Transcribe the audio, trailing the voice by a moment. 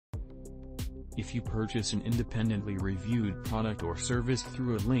If you purchase an independently reviewed product or service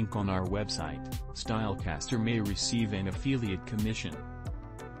through a link on our website, Stylecaster may receive an affiliate commission.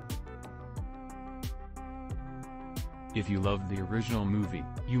 If you loved the original movie,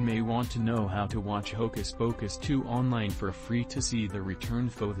 you may want to know how to watch Hocus Pocus 2 online for free to see the return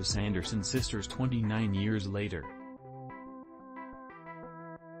of the Sanderson sisters 29 years later.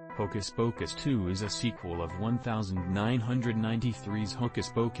 Hocus Pocus 2 is a sequel of 1993's Hocus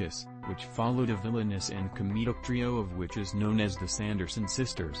Pocus, which followed a villainous and comedic trio of witches known as the Sanderson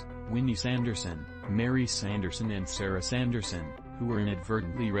sisters, Winnie Sanderson, Mary Sanderson and Sarah Sanderson, who were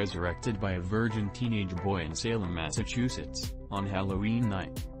inadvertently resurrected by a virgin teenage boy in Salem, Massachusetts, on Halloween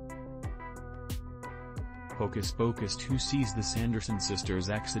night. Hocus Pocus 2 sees the Sanderson sisters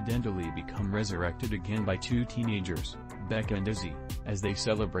accidentally become resurrected again by two teenagers, Becca and Izzy, as they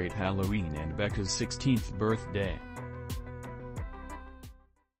celebrate Halloween and Becca's 16th birthday.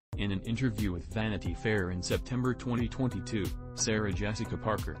 In an interview with Vanity Fair in September 2022, Sarah Jessica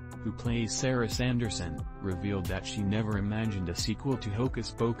Parker, who plays Sarah Sanderson, revealed that she never imagined a sequel to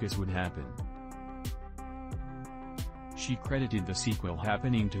Hocus Pocus would happen. She credited the sequel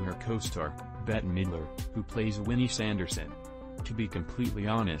happening to her co-star, Bette Midler, who plays Winnie Sanderson. "To be completely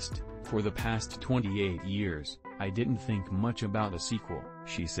honest, for the past 28 years, I didn't think much about a sequel,"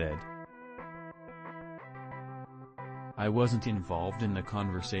 she said. "I wasn't involved in the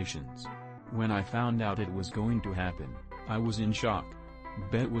conversations. When I found out it was going to happen, I was in shock.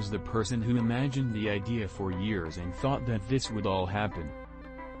 Bette was the person who imagined the idea for years and thought that this would all happen.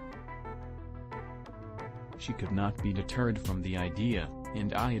 She could not be deterred from the idea,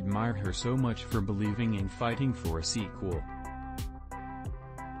 and I admire her so much for believing and fighting for a sequel."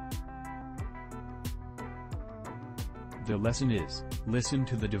 The lesson is, listen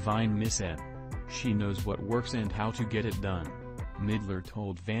to the divine Miss M. She knows what works and how to get it done. Midler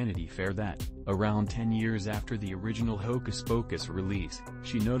told Vanity Fair that, around 10 years after the original Hocus Pocus release,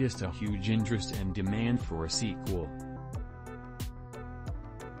 she noticed a huge interest and demand for a sequel.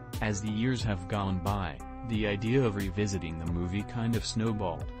 "As the years have gone by, the idea of revisiting the movie kind of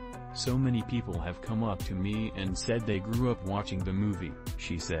snowballed. So many people have come up to me and said they grew up watching the movie,"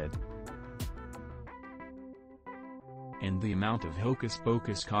 she said. "And the amount of Hocus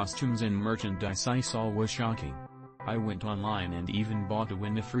Pocus costumes and merchandise I saw was shocking. I went online and even bought a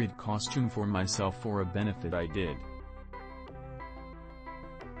Winifred costume for myself for a benefit I did.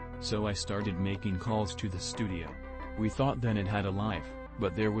 So I started making calls to the studio. We thought that it had a life,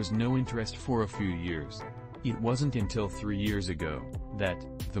 but there was no interest for a few years. It wasn't until 3 years ago that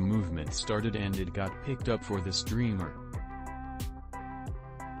the movement started and it got picked up for the streamer.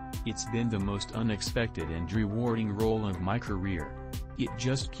 It's been the most unexpected and rewarding role of my career. It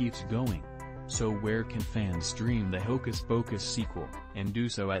just keeps going. So where can fans stream the Hocus Pocus sequel, and do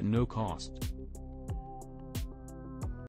so at no cost?"